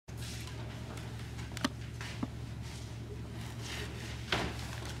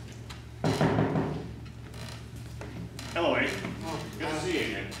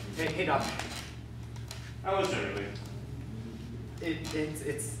Hey, Doc. How was everything?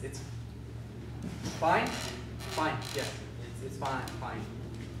 It's fine. Fine. Yes. It's fine. Fine.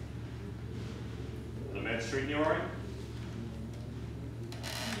 The meds treating you alright?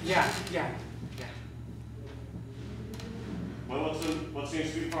 Yeah. Well, what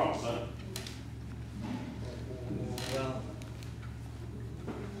seems to be the problem, son? Well,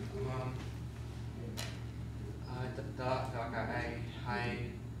 Doc,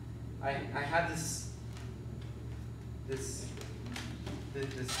 I had this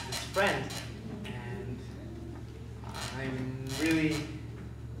friend, and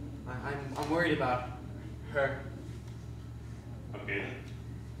I'm worried about her. Okay then.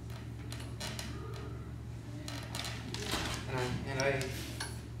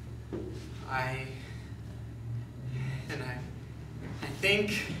 I think.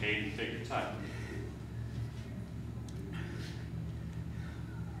 Hey, take your time.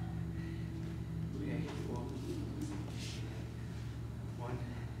 Okay, well, 1,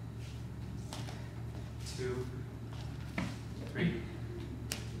 2, 3.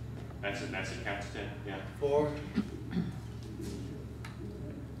 That's it, count to 10, yeah. 4,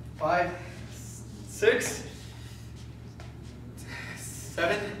 5, 6,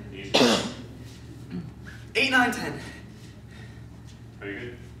 7, Easy. 8, 9, 10. Very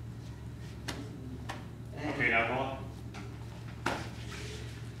good. Okay, now go on.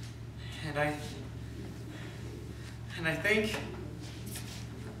 And I think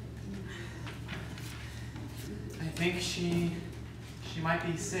she might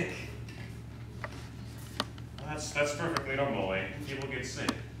be sick. Well, that's perfectly normal, eh? People get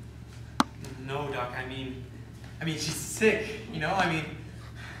sick. No, Doc. I mean she's sick. You know. I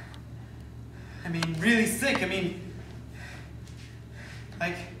mean really sick. I mean,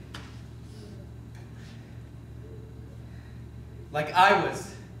 like I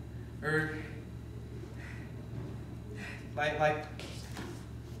was, or like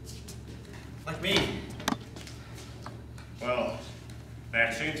me. Well,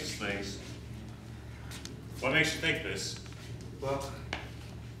 that changes things. What makes you think this? Well,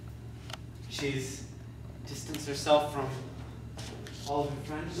 she's distanced herself from all of her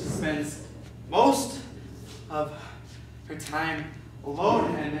friends. She spends most of her time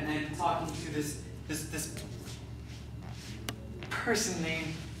alone and talking to this person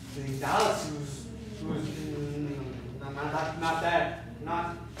named Dallas who's not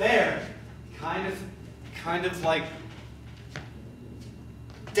there. Kind of like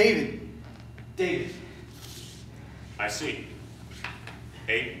David. I see.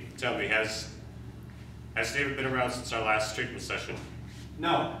 Hey, tell me, has David been around since our last treatment session?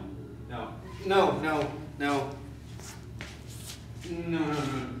 No, Doc.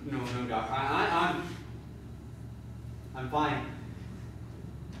 I'm fine.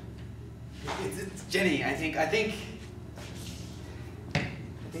 It's Jenny. I think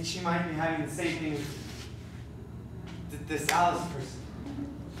she might be having the same thing with this Alice person.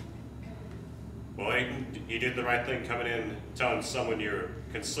 Well, Aiden, you did the right thing coming in and telling someone your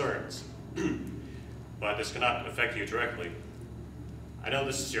concerns. But this cannot affect you directly. I know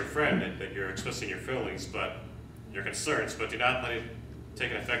this is your friend that you're expressing your feelings, but your concerns, but do not let it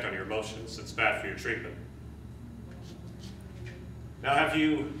take an effect on your emotions. It's bad for your treatment. Now, have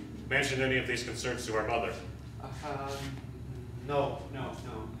you mentioned any of these concerns to our mother? No.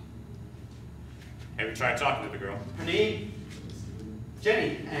 Have you tried talking to the girl? Her name,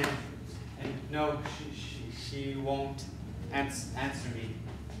 Jenny, and no, she won't answer me.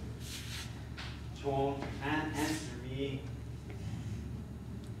 She won't answer me.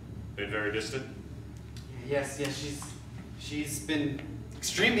 Been very distant? Yes, she's been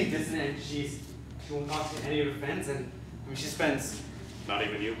extremely distant, and she won't talk to any of her friends, and she spends. Not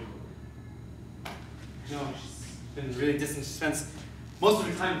even you? No, she's been really distant. She spends most of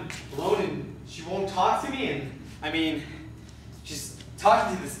her time alone, and she won't talk to me, and she's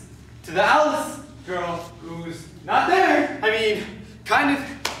talking to the Alice girl who's not there. Kind of,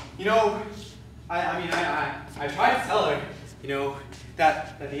 I tried to tell her,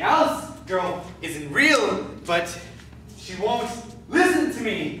 that the Alice girl isn't real, but she won't listen to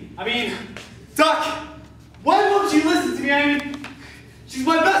me. Doc, why won't you listen to me? She's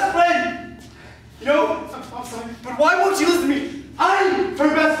my best friend. I'm sorry, but why won't you listen to me? I'm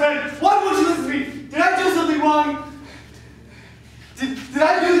her best friend. Why won't you listen to me? Did I do something wrong? Did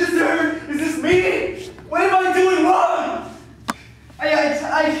I do this to her? Is this me? What am I doing wrong?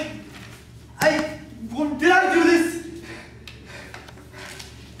 Did I do this?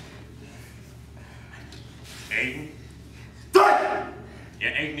 Aiden? Doc!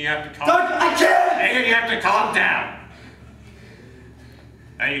 Yeah, Aiden, you have to calm down. Doc, I can't! Aiden, you have to calm down.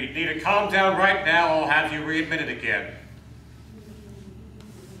 Now you need to calm down right now, or I'll have you readmitted again.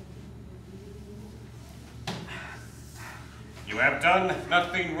 You have done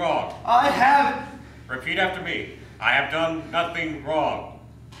nothing wrong. I have... Repeat after me. I have done nothing wrong.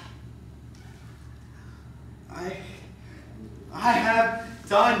 I have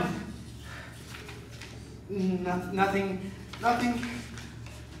done... Nothing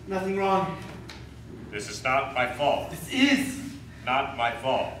wrong. This is not my fault. This is Not my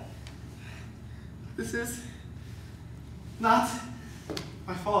fault. This is not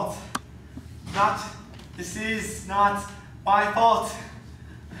my fault. This is not my fault.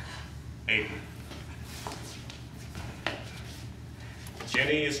 Aiden.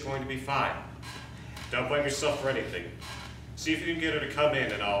 Jenny is going to be fine. Don't blame yourself for anything. See if you can get her to come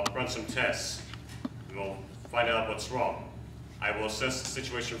in and I'll run some tests. And we'll find out what's wrong. I will assess the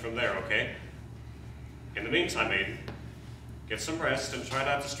situation from there, okay? In the meantime, Aiden, get some rest and try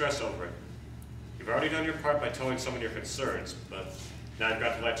not to stress over it. You've already done your part by telling some of your concerns, but now you've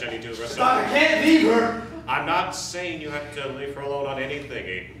got to let Jenny do the rest of it. I can't leave her! I'm not saying you have to leave her alone on anything,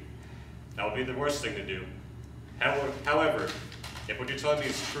 Aiden. That would be the worst thing to do. However, if what you're telling me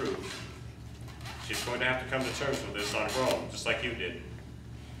is true, she's going to have to come to terms with this on her own, just like you did.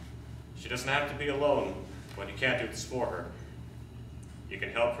 She doesn't have to be alone when you can't do this for her. You can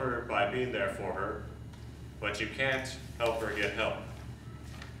help her by being there for her, but you can't help her get help.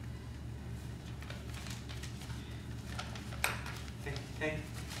 Thank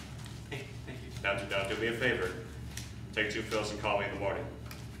you. Now do me a favor. Take 2 pills and call me in the morning.